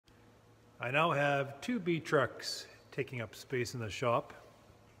I now have two bee trucks taking up space in the shop.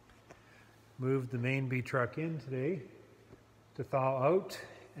 Moved the main bee truck in today to thaw out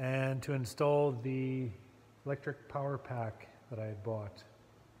and to install the electric power pack that I had bought.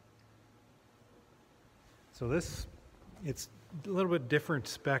 So it's a little bit different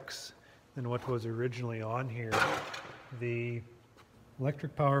specs than what was originally on here. The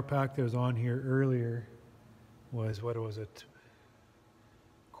electric power pack that was on here earlier was, what was it,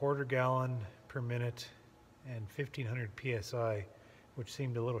 quarter gallon per minute and 1500 psi, which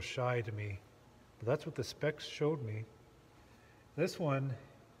seemed a little shy to me, but that's what the specs showed me. This one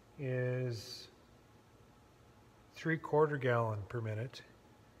is 3/4 gallon per minute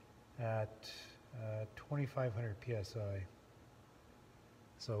at 2500 psi.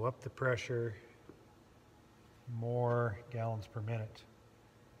 So up the pressure, more gallons per minute.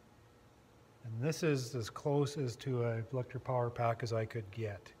 And this is as close as to an electric power pack as I could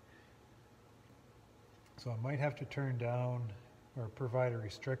get. So I might have to turn down or provide a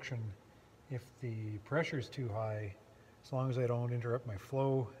restriction if the pressure is too high, as long as I don't interrupt my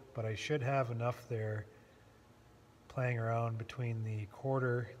flow, but I should have enough there playing around between the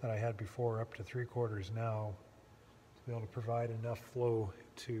quarter that I had before up to 3/4 now to be able to provide enough flow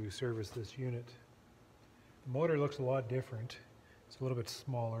to service this unit. The motor looks a lot different. It's a little bit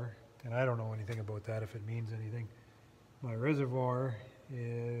smaller, and I don't know anything about that, if it means anything. My reservoir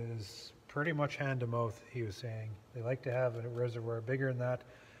is pretty much hand to mouth, he was saying. They like to have a reservoir bigger than that,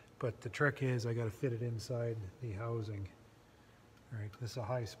 but the trick is I got to fit it inside the housing. All right, this is a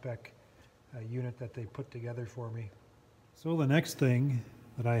high spec unit that they put together for me. So the next thing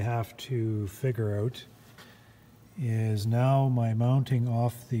that I have to figure out is now my mounting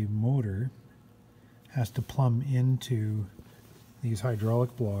off the motor has to plumb into these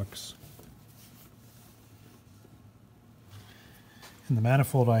hydraulic blocks. And the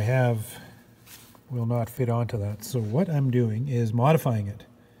manifold I have will not fit onto that. So what I'm doing is modifying it.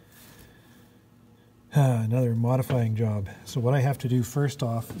 Another modifying job. So what I have to do first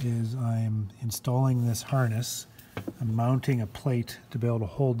off is I'm installing this harness. I'm mounting a plate to be able to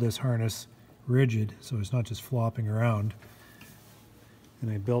hold this harness rigid so it's not just flopping around.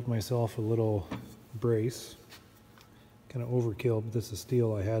 And I built myself a little brace. Kind of overkill, but this is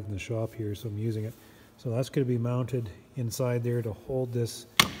steel I had in the shop here, so I'm using it. So that's going to be mounted inside there to hold this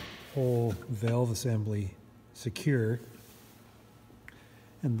whole valve assembly secure.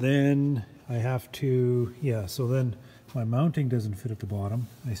 And then I have to, so then my mounting doesn't fit at the bottom.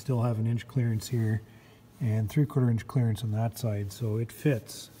 I still have an inch clearance here and 3/4 inch clearance on that side, so it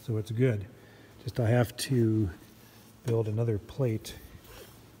fits, so it's good. Just I have to build another plate.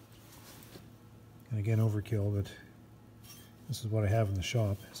 And again, overkill, but this is what I have in the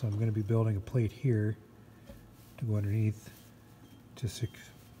shop. So I'm going to be building a plate here to go underneath to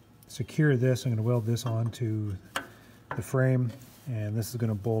secure this. I'm going to weld this onto the frame, and this is going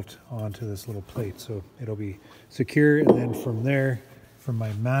to bolt onto this little plate. So it'll be secure, and then from there, from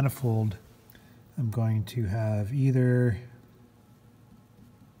my manifold, I'm going to have either,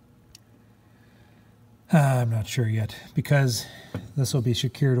 I'm not sure yet, because this will be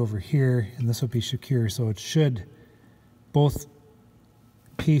secured over here, and this will be secure, so it should, both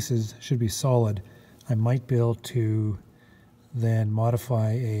pieces should be solid. I might be able to then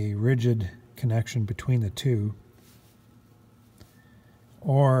modify a rigid connection between the two,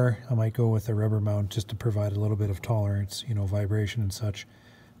 or I might go with a rubber mount just to provide a little bit of tolerance, vibration and such.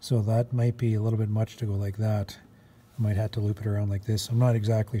 So that might be a little bit much to go like that. I might have to loop it around like this. I'm not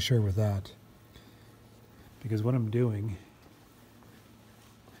exactly sure with that, because what I'm doing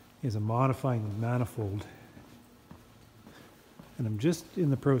is I'm modifying the manifold, and I'm just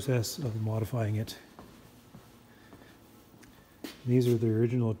in the process of modifying it. These are the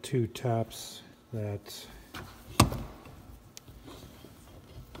original two taps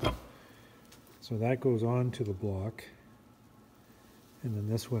so that goes on to the block, and then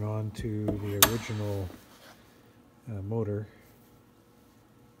this went on to the original motor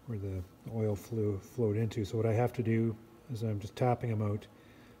where the oil flowed into. So what I have to do is I'm just tapping them out.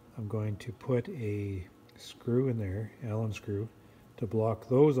 I'm going to put a screw in there, Allen screw, to block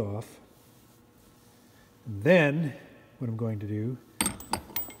those off. And then what I'm going to do,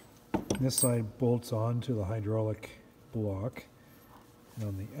 this side bolts onto the hydraulic block, and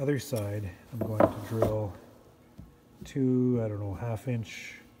on the other side I'm going to drill two, 1/2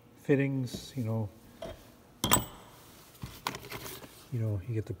 inch fittings, you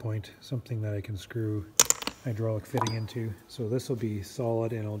get the point, something that I can screw hydraulic fitting into. So this will be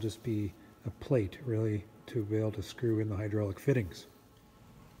solid, and it'll just be a plate really to be able to screw in the hydraulic fittings.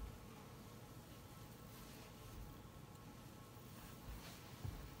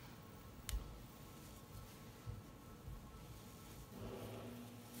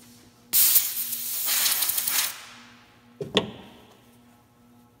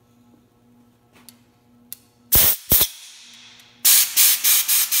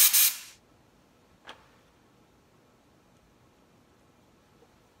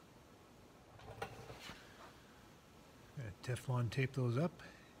 Teflon tape those up,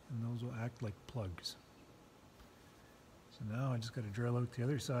 and those will act like plugs. So now I just got to drill out the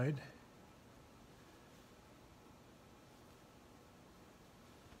other side.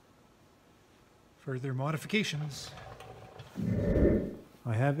 Further modifications.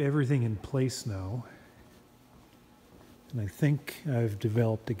 I have everything in place now, and I think I've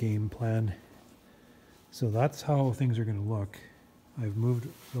developed a game plan. So that's how things are going to look. I've moved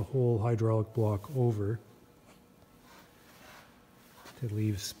the whole hydraulic block over to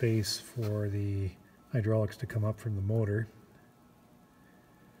leave space for the hydraulics to come up from the motor.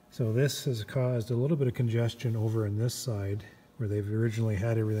 So this has caused a little bit of congestion over on this side where they've originally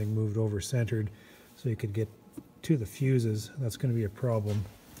had everything moved over centered so you could get to the fuses. That's going to be a problem,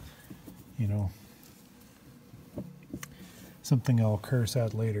 you know, something I'll curse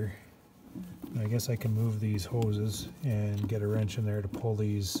at later. I guess I can move these hoses and get a wrench in there to pull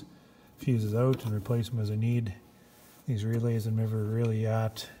these fuses out and replace them as I need. These relays I'm never really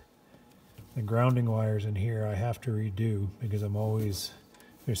at. The grounding wires in here I have to redo because I'm always,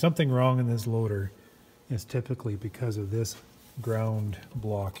 there's something wrong in this loader. It's typically because of this ground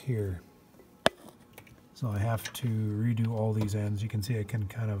block here. So I have to redo all these ends. You can see I can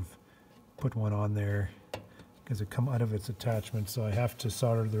kind of put one on there because it come out of its attachment. So I have to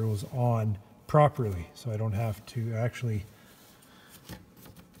solder those on properly, so I don't have to actually,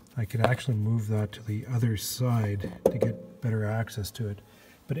 I can actually move that to the other side to get better access to it.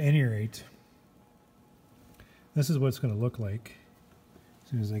 But at any rate, this is what it's going to look like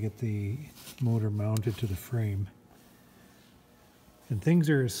as soon as I get the motor mounted to the frame. And things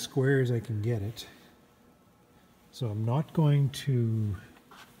are as square as I can get it. So I'm not going to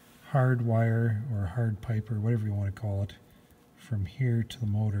hard wire or hard pipe or whatever you want to call it from here to the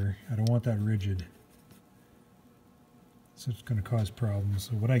motor. I don't want that rigid. So it's going to cause problems.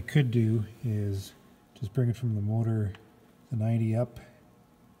 So what I could do is just bring it from the motor, the 90 up,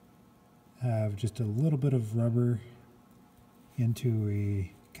 have just a little bit of rubber into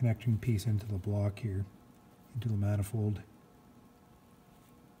a connecting piece into the block here, into the manifold.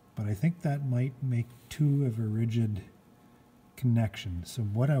 But I think that might make too of a rigid connection. So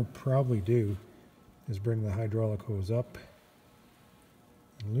what I'll probably do is bring the hydraulic hose up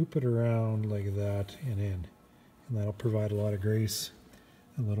and loop it around like that and in. And that'll provide a lot of grace,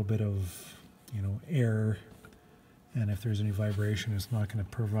 a little bit of, you know, air. And if there's any vibration, it's not going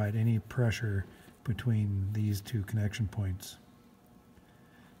to provide any pressure between these two connection points.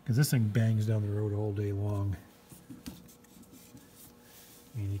 Because this thing bangs down the road all day long.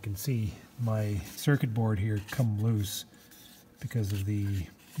 I mean, you can see my circuit board here come loose because of the,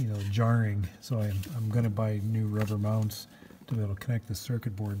 you know, jarring. So I'm going to buy new rubber mounts to be able to connect the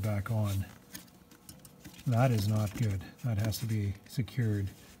circuit board back on. That is not good. That has to be secured.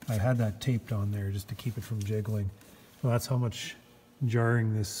 I had that taped on there just to keep it from jiggling. Well, that's how much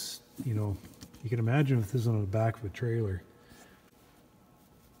jarring this, you know, you can imagine if this is on the back of a trailer.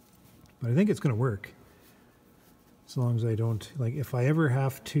 But I think it's going to work. As long as I don't, like, if I ever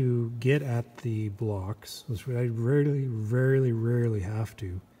have to get at the blocks, which I rarely have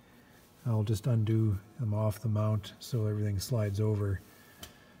to, I'll just undo them off the mount so everything slides over.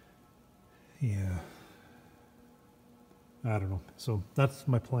 Yeah. I don't know. So that's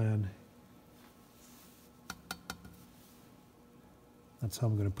my plan. That's how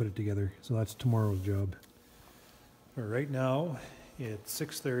I'm going to put it together. So that's tomorrow's job. But right now, it's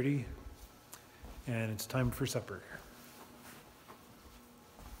 6:30 and it's time for supper.